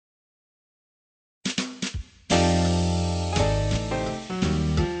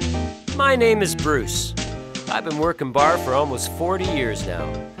My name is Bruce. I've been working bar for almost 40 years now.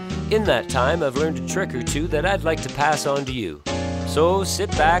 In that time, I've learned a trick or two that I'd like to pass on to you. So sit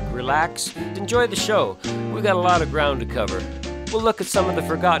back, relax, enjoy the show. We've got a lot of ground to cover. We'll look at some of the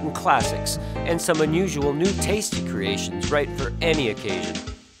forgotten classics and some unusual new tasty creations right for any occasion.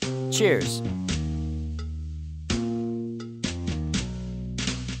 Cheers.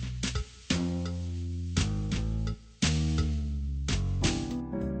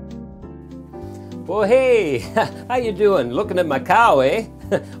 Well, hey, how you doing? Looking at my cow, eh?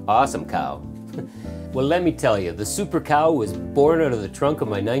 Awesome cow. Well, let me tell you, the super cow was born out of the trunk of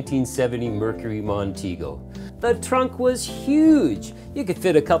my 1970 Mercury Montego. The trunk was huge. You could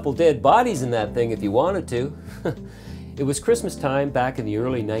fit a couple dead bodies in that thing if you wanted to. It was Christmas time back in the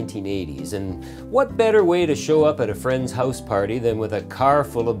early 1980s, and what better way to show up at a friend's house party than with a car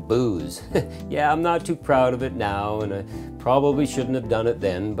full of booze? Yeah, I'm not too proud of it now, and I probably shouldn't have done it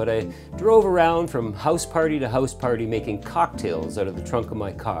then, but I drove around from house party to house party making cocktails out of the trunk of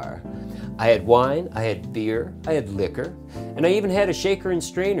my car. I had wine, I had beer, I had liquor, and I even had a shaker and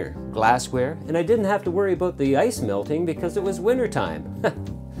strainer, glassware, and I didn't have to worry about the ice melting because it was wintertime.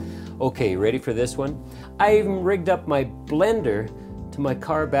 Okay, ready for this one? I even rigged up my blender to my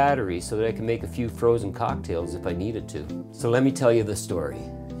car battery so that I can make a few frozen cocktails if I needed to. So let me tell you the story.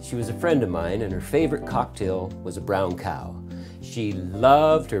 She was a friend of mine and her favorite cocktail was a brown cow. She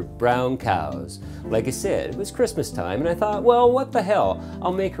loved her brown cows. Like I said, it was Christmas time and I thought, well, what the hell?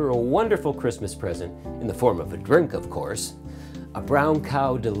 I'll make her a wonderful Christmas present, in the form of a drink, of course. A brown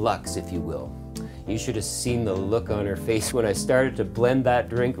cow deluxe, if you will. You should have seen the look on her face when I started to blend that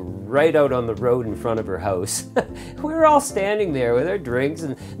drink right out on the road in front of her house. We were all standing there with our drinks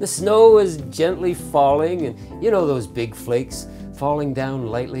and the snow was gently falling, and you know those big flakes falling down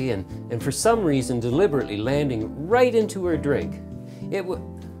lightly and for some reason deliberately landing right into her drink. It was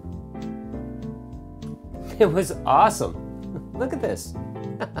awesome. Look at this.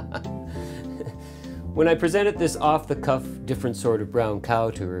 When I presented this off-the-cuff, different sort of brown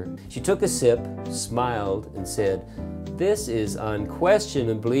cow to her, she took a sip, smiled, and said, "This is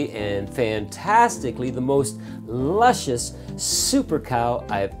unquestionably and fantastically the most luscious super cow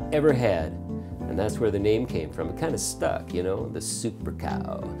I've ever had." And that's where the name came from. It kind of stuck, you know, the super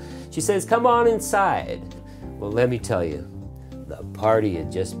cow. She says, "Come on inside." Well, let me tell you, the party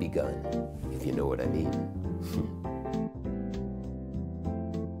had just begun, if you know what I mean.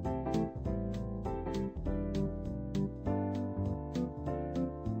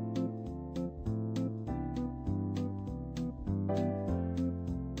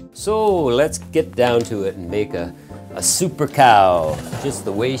 So let's get down to it and make a super cow, just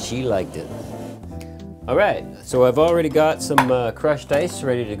the way she liked it. All right, so I've already got some crushed ice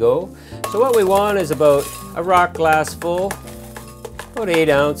ready to go. So what we want is about a rock glass full, about 8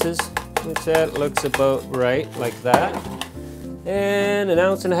 ounces, which that looks about right, like that. And 1.5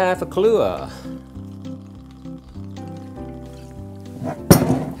 ounces of Kahlua.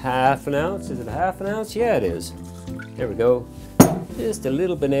 1/2 ounce, is it 1/2 ounce? Yeah, it is. There we go. Just a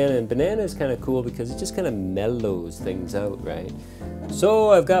little banana, and banana is kind of cool because it just kind of mellows things out, right?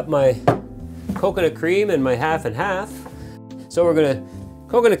 So I've got my coconut cream and my 1/2 and 1/2. So we're gonna,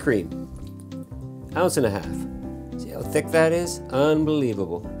 coconut cream, 1.5 ounces. See how thick that is?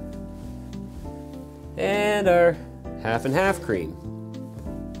 Unbelievable. And our 1/2 and 1/2 cream.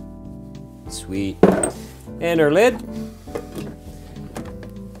 Sweet. And our lid.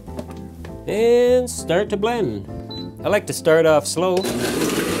 And start to blend. I like to start off slow,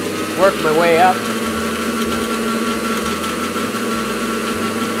 work my way up.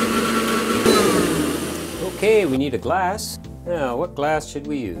 Okay, we need a glass. Now, what glass should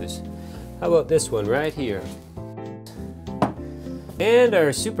we use? How about this one right here? And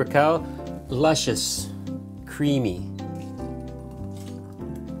our super cow, luscious, creamy.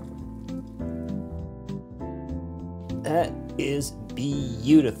 That is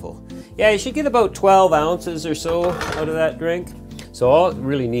beautiful. Yeah, you should get about 12 ounces or so out of that drink. So all it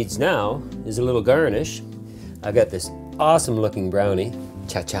really needs now is a little garnish. I got this awesome looking brownie,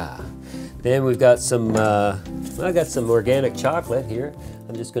 cha-cha. Then we've got some, I got some organic chocolate here.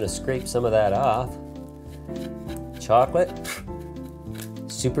 I'm just gonna scrape some of that off. Chocolate,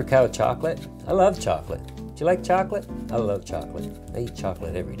 super cow chocolate. I love chocolate. Do you like chocolate? I love chocolate. I eat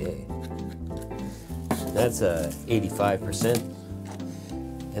chocolate every day. That's 85%.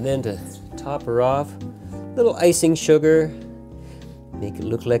 And then to top her off, a little icing sugar. Make it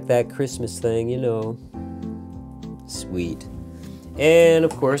look like that Christmas thing, you know. Sweet. And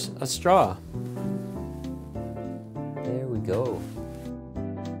of course, a straw. There we go.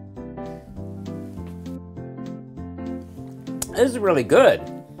 This is really good.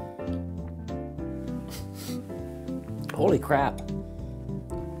 Holy crap.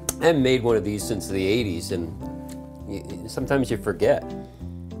 I haven't made one of these since the 80s, and sometimes you forget.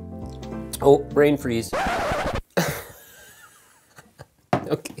 Oh, brain freeze.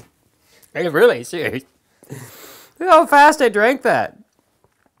 Okay. Are you really serious? Look how fast I drank that.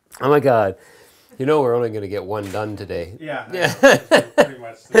 Oh my God. You know we're only going to get one done today. Yeah. Pretty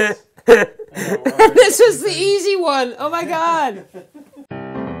much this. This is the easy one. Oh my God.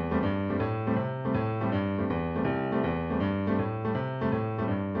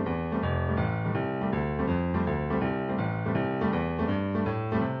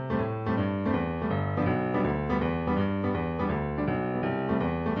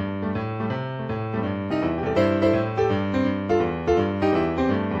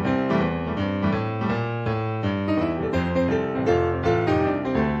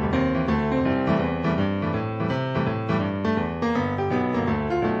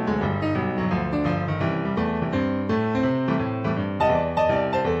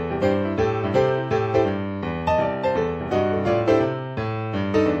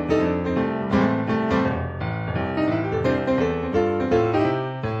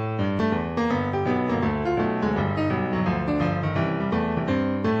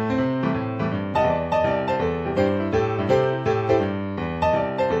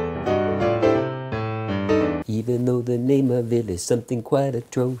 Even though the name of it is something quite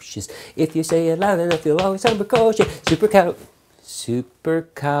atrocious, if you say it loud enough, you'll always sound precocious.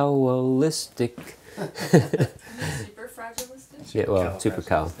 Supercowalistic. Superfragilistic? Yeah, well, super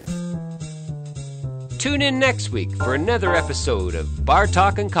cow. Tune in next week for another episode of Bar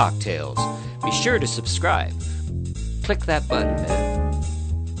Talk and Cocktails. Be sure to subscribe. Click that button, man.